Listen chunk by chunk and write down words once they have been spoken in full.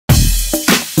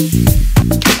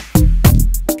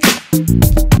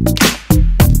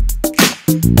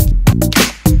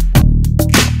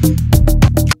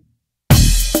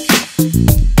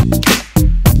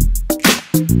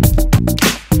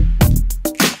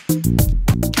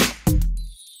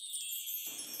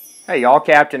Hey y'all,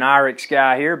 Captain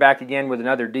IrixGuy here, back again with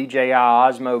another DJI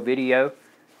Osmo video.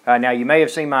 Now you may have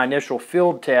seen my initial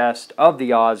field test of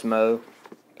the Osmo,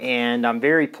 and I'm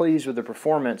very pleased with the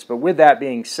performance. But with that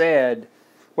being said,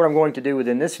 what I'm going to do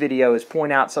within this video is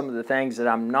point out some of the things that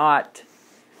I'm not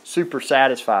super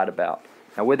satisfied about.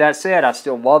 Now with that said, I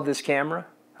still love this camera.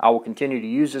 I will continue to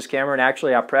use this camera, and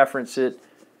actually I preference it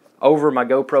over my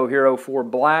GoPro Hero 4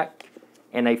 Black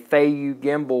and a Feiyu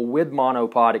gimbal with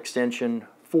monopod extension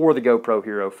for the GoPro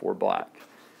Hero 4 Black.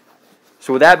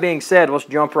 So with that being said, let's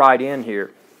jump right in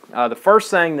here. The first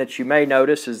thing that you may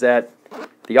notice is that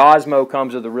the Osmo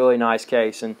comes with a really nice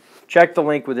case, and check the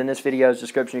link within this video's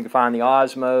description. You can find the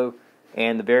Osmo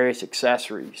and the various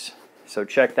accessories. So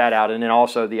check that out, and then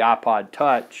also the iPod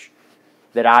Touch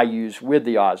that I use with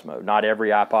the Osmo. Not every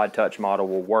iPod Touch model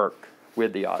will work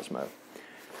with the Osmo.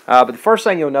 But the first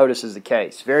thing you'll notice is the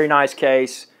case. Very nice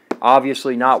case,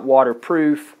 obviously not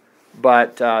waterproof,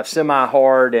 but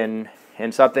semi-hard and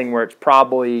something where it's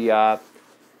probably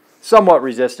somewhat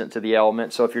resistant to the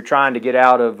elements. So if you're trying to get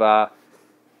out of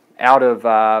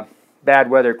bad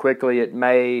weather quickly, it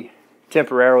may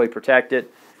temporarily protect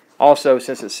it. Also,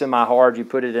 since it's semi-hard, you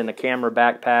put it in a camera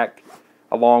backpack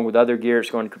along with other gear.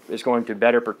 It's going to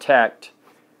better protect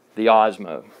the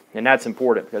Osmo, and that's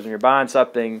important because when you're buying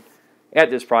something at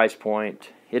this price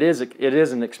point, it is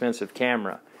an expensive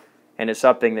camera. And it's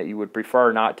something that you would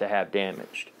prefer not to have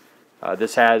damaged.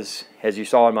 This has, as you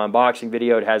saw in my unboxing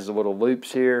video, it has the little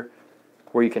loops here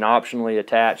where you can optionally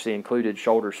attach the included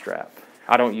shoulder strap.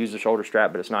 I don't use the shoulder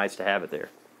strap, but it's nice to have it there.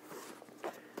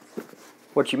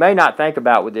 What you may not think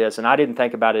about with this, and I didn't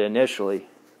think about it initially,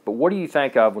 but what do you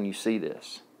think of when you see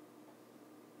this?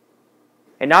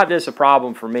 And not just a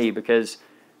problem for me, because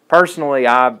personally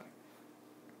I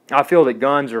feel that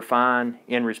guns are fine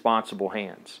in responsible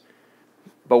hands.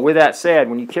 But with that said,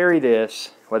 when you carry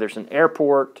this, whether it's an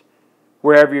airport,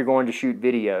 wherever you're going to shoot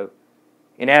video,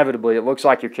 inevitably it looks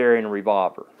like you're carrying a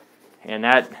revolver, and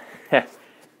that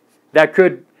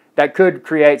could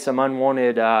create some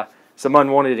unwanted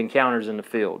encounters in the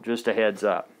field. Just a heads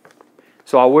up.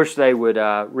 So I wish they would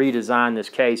redesign this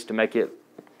case to make it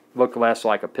look less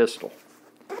like a pistol.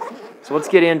 So let's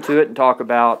get into it and talk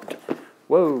about.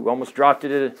 Whoa! Almost dropped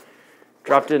it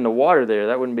in the water there.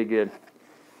 That wouldn't be good.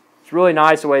 It's really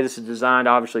nice the way this is designed,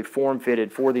 obviously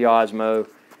form-fitted for the Osmo,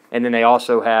 and then they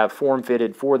also have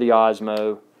form-fitted for the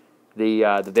Osmo the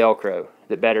Velcro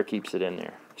that better keeps it in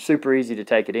there. Super easy to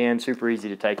take it in, super easy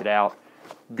to take it out.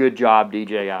 Good job,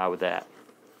 DJI, with that.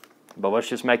 But let's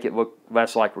just make it look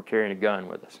less like we're carrying a gun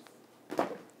with us.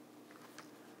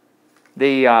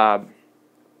 The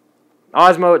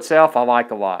Osmo itself I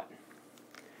like a lot.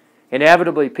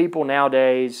 Inevitably, people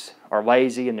nowadays are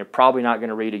lazy and they're probably not going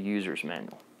to read a user's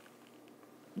manual.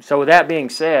 So with that being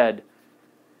said,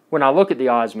 when I look at the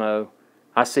Osmo,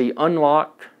 I see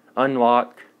unlock,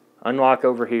 unlock, unlock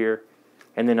over here,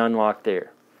 and then unlock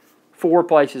there. 4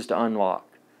 places to unlock.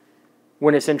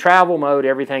 When it's in travel mode,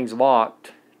 everything's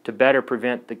locked to better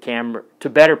protect the camera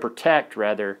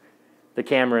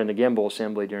and the gimbal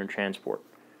assembly during transport.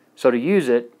 So to use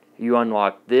it, you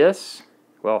unlock this,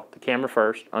 well, the camera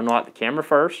first, unlock the camera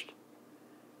first.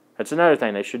 That's another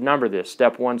thing, they should number this,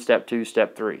 step 1, step 2,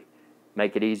 step 3.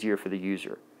 Make it easier for the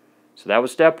user. So that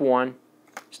was step 1.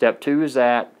 Step 2 is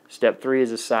that. Step 3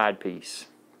 is a side piece.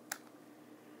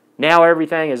 Now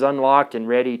everything is unlocked and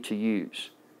ready to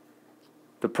use.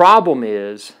 The problem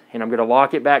is, and I'm going to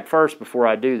lock it back first before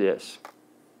I do this.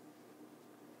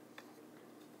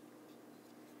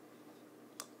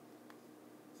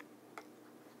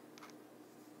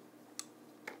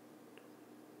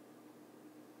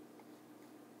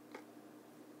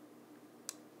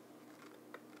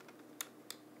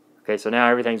 Okay, so now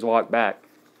everything's locked back.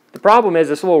 The problem is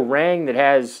this little ring that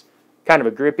has kind of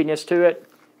a grippiness to it,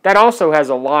 that also has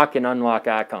a lock and unlock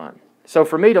icon. So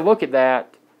for me to look at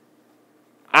that,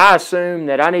 I assume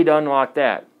that I need to unlock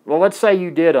that. Well, let's say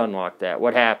you did unlock that.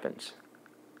 What happens?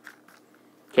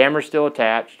 Camera's still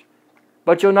attached,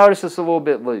 but you'll notice it's a little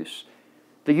bit loose.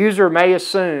 The user may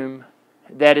assume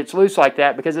that it's loose like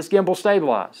that because it's gimbal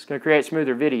stabilized. It's going to create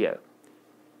smoother video.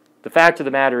 The fact of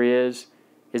the matter is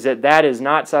that is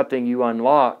not something you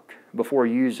unlock before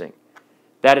using.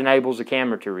 That enables the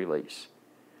camera to release.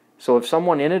 So if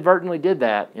someone inadvertently did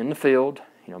that in the field,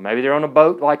 maybe they're on a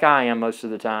boat like I am most of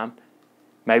the time,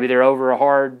 maybe they're over a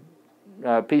hard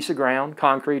piece of ground,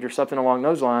 concrete or something along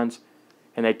those lines,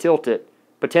 and they tilt it,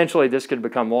 potentially this could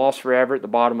become lost forever at the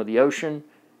bottom of the ocean.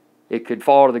 It could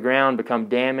fall to the ground, become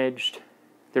damaged.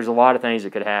 There's a lot of things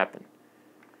that could happen.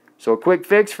 So a quick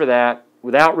fix for that,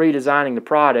 without redesigning the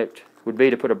product, would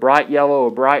be to put a bright yellow or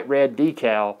bright red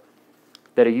decal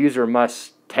that a user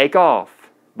must take off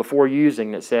before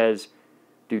using that says,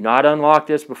 do not unlock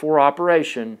this before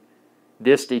operation,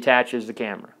 this detaches the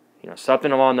camera. You know,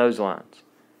 something along those lines.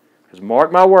 Because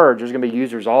mark my words, there's going to be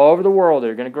users all over the world that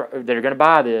are going to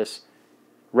buy this,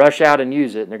 rush out and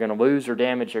use it, and they're going to lose or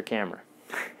damage their camera.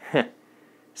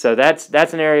 So that's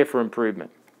an area for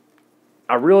improvement.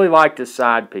 I really like this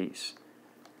side piece.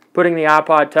 Putting the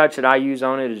iPod Touch that I use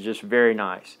on it is just very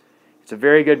nice. It's a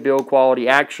very good build quality.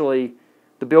 Actually,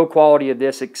 the build quality of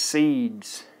this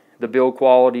exceeds the build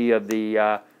quality of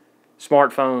the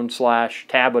smartphone /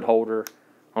 tablet holder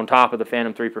on top of the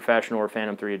Phantom 3 Professional or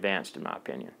Phantom 3 Advanced, in my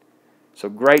opinion. So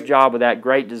great job with that,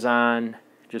 great design,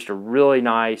 just a really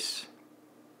nice,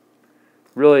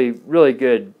 really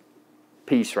good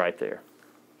piece right there.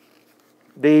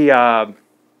 The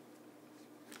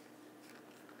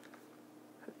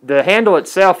handle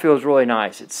itself feels really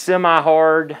nice. It's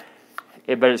semi-hard,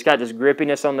 but it's got this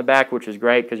grippiness on the back, which is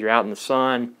great because you're out in the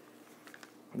sun,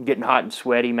 getting hot and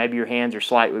sweaty. Maybe your hands are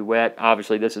slightly wet.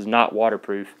 Obviously, this is not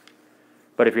waterproof,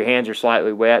 but if your hands are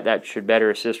slightly wet, that should better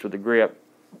assist with the grip.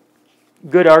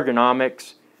 Good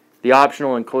ergonomics. The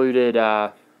optional included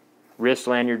wrist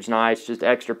lanyard's nice, just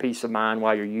extra peace of mind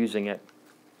while you're using it.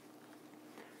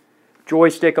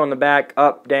 Joystick on the back,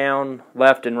 up, down,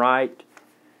 left, and right.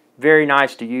 Very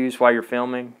nice to use while you're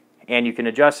filming, and you can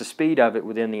adjust the speed of it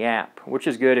within the app, which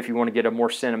is good if you want to get a more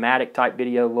cinematic type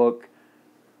video look,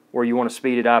 or you want to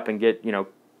speed it up and get, you know,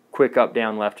 quick up,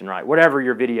 down, left, and right, whatever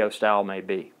your video style may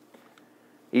be.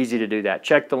 Easy to do that.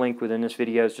 Check the link within this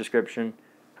video's description.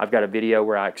 I've got a video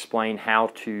where I explain how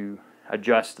to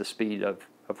adjust the speed of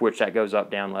which that goes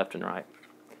up, down, left, and right.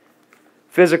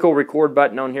 Physical record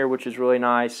button on here, which is really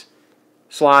nice.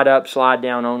 Slide up, slide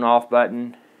down, on, off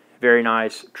button. Very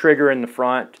nice. Trigger in the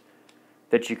front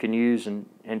that you can use,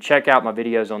 and check out my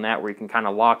videos on that where you can kind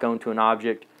of lock onto an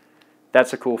object.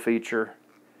 That's a cool feature.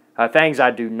 Things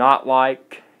I do not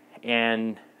like,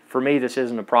 and for me this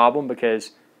isn't a problem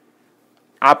because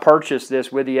I purchased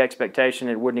this with the expectation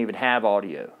it wouldn't even have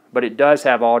audio, but it does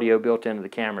have audio built into the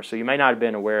camera, so you may not have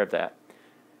been aware of that.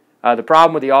 The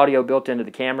problem with the audio built into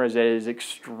the camera is that it is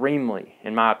extremely,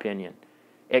 in my opinion,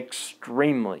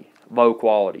 extremely low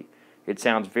quality. It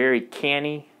sounds very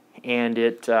canny, and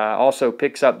it also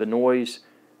picks up the noise.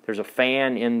 There's a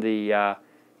fan in the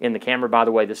camera. By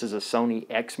the way, this is a Sony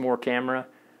Exmor camera,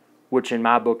 which in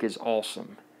my book is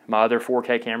awesome. My other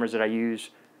 4K cameras that I use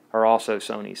are also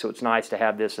Sony, so it's nice to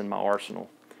have this in my arsenal.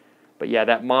 But yeah,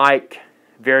 that mic,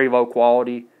 very low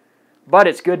quality, but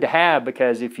it's good to have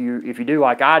because if you do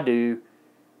like I do,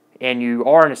 and you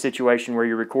are in a situation where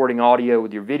you're recording audio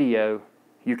with your video,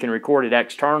 you can record it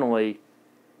externally,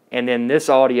 and then this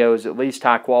audio is at least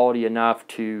high quality enough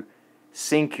to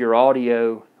sync your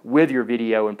audio with your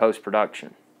video in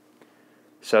post-production.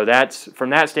 So that's, from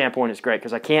that standpoint, it's great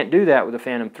because I can't do that with the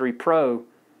Phantom 3 Pro.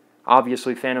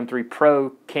 Obviously, Phantom 3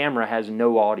 Pro camera has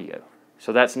no audio.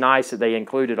 So that's nice that they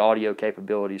included audio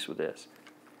capabilities with this.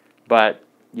 But,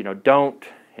 you know, don't,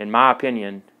 in my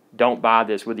opinion, don't buy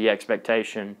this with the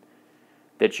expectation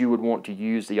that you would want to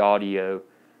use the audio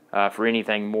for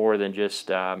anything more than just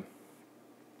a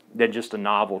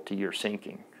novelty or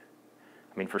syncing.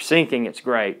 I mean, for syncing, it's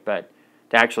great, but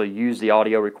to actually use the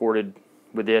audio recorded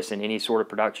with this in any sort of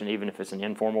production, even if it's an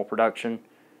informal production,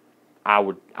 I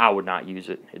would not use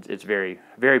it. It's very,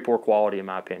 very poor quality in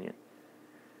my opinion.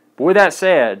 But with that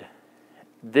said,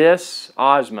 this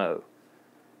Osmo,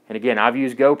 and again, I've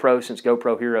used GoPro since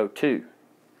GoPro Hero 2.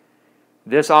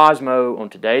 This Osmo on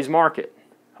today's market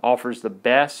offers the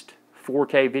best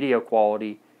 4K video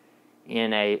quality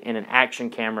in an action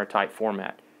camera type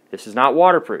format. This is not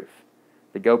waterproof.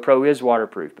 The GoPro is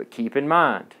waterproof, but keep in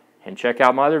mind, and check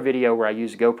out my other video where I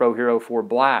use GoPro Hero 4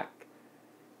 Black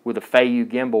with a Feiyu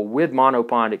gimbal with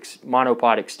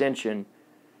monopod extension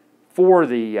for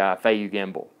the Feiyu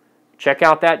gimbal. Check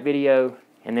out that video,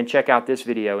 and then check out this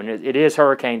video. And it is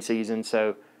hurricane season,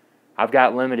 so I've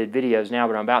got limited videos now,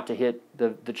 but I'm about to hit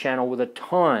the channel with a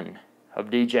ton of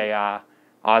DJI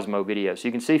Osmo videos. So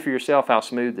you can see for yourself how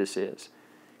smooth this is.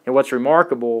 And what's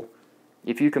remarkable,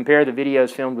 if you compare the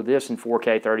videos filmed with this in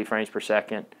 4K 30 frames per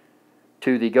second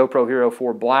to the GoPro Hero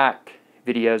 4 Black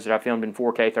videos that I filmed in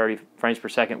 4K 30 frames per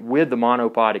second with the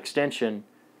monopod extension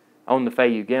on the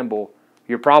Feiyu gimbal,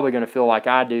 you're probably going to feel like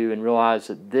I do and realize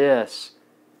that this,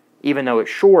 even though it's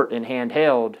short and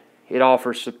handheld, it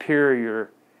offers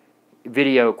superior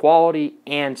video quality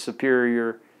and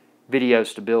superior video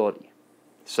stability.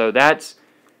 So that's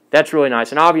really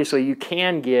nice. And obviously you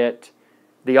can get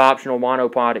the optional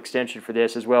monopod extension for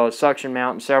this, as well as suction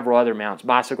mount and several other mounts,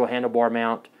 bicycle handlebar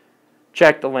mount.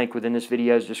 Check the link within this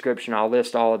video's description. I'll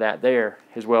list all of that there,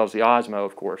 as well as the Osmo,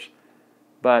 of course.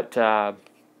 But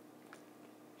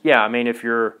yeah, I mean, if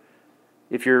you're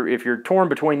torn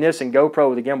between this and GoPro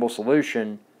with a gimbal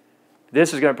solution,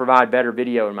 this is going to provide better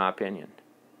video, in my opinion.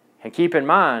 And keep in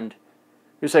mind,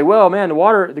 you say, well, man, the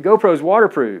GoPro is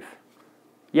waterproof.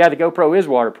 Yeah, the GoPro is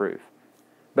waterproof.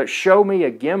 But show me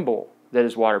a gimbal that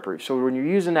is waterproof. So when you're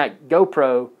using that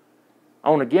GoPro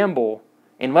on a gimbal,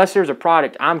 unless there's a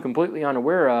product I'm completely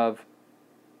unaware of,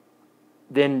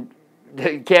 then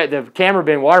the camera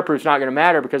being waterproof is not going to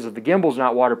matter, because if the gimbal's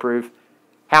not waterproof,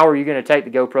 how are you going to take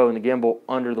the GoPro and the gimbal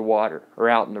under the water or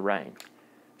out in the rain?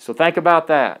 So think about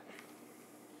that.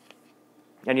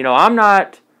 And you know, I'm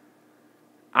not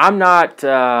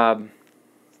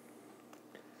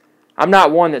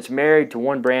one that's married to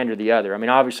one brand or the other. I mean,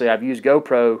 obviously, I've used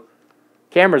GoPro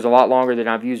cameras a lot longer than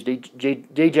I've used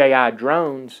DJI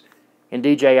drones and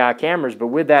DJI cameras. But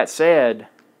with that said,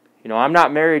 you know, I'm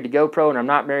not married to GoPro and I'm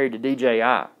not married to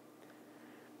DJI.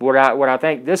 What I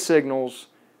think this signals,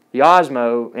 the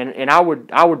Osmo, and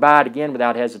I would buy it again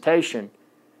without hesitation.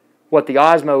 What the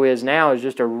Osmo is now is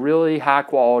just a really high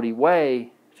quality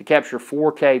way to capture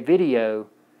 4K video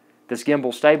that's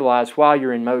gimbal stabilized while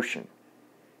you're in motion.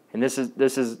 And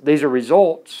these are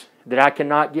results that I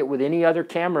cannot get with any other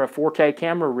camera, 4K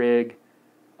camera rig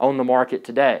on the market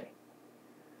today.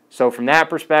 So from that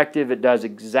perspective, it does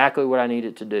exactly what I need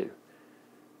it to do.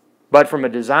 But from a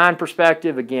design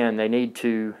perspective, again, they need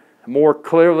to more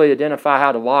clearly identify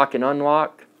how to lock and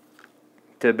unlock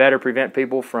to better prevent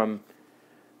people from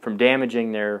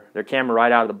damaging their camera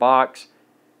right out of the box.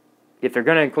 If they're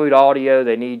going to include audio,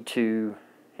 they need to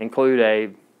include a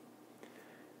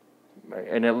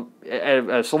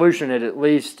solution that at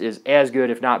least is as good,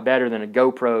 if not better, than a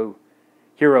GoPro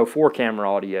Hero 4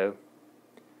 camera audio.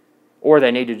 Or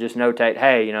they need to just notate,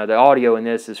 hey, you know, the audio in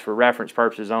this is for reference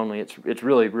purposes only. It's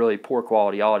really, really poor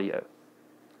quality audio.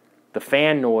 The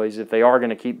fan noise, if they are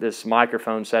going to keep this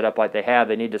microphone set up like they have,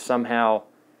 they need to somehow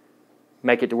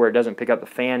make it to where it doesn't pick up the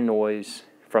fan noise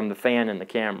from the fan in the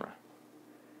camera.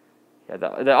 Yeah,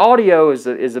 the audio is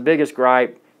the biggest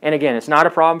gripe. And again, it's not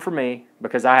a problem for me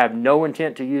because I have no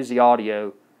intent to use the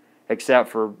audio except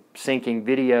for syncing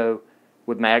video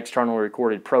with my externally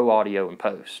recorded pro audio in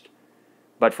post.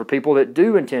 But for people that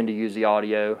do intend to use the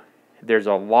audio, there are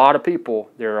a lot of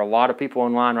people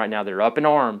online right now that are up in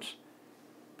arms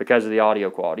because of the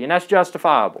audio quality, and that's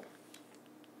justifiable.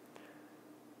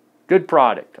 Good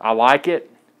product. I like it.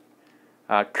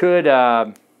 Could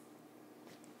they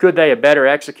have better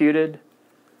executed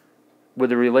with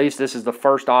the release? This is the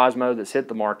first Osmo that's hit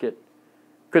the market.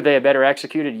 Could they have better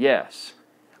executed? Yes.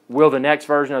 Will the next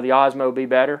version of the Osmo be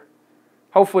better?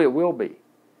 Hopefully it will be.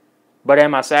 But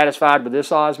am I satisfied with this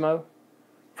Osmo?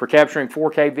 For capturing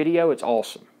 4K video, it's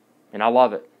awesome. And I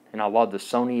love it. And I love the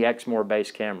Sony Exmor base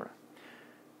camera.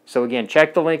 So again,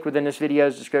 check the link within this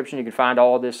video's description. You can find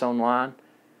all of this online.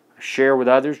 Share with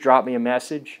others. Drop me a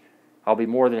message. I'll be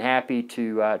more than happy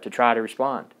to try to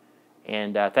respond.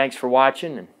 And thanks for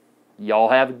watching, and y'all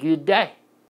have a good day.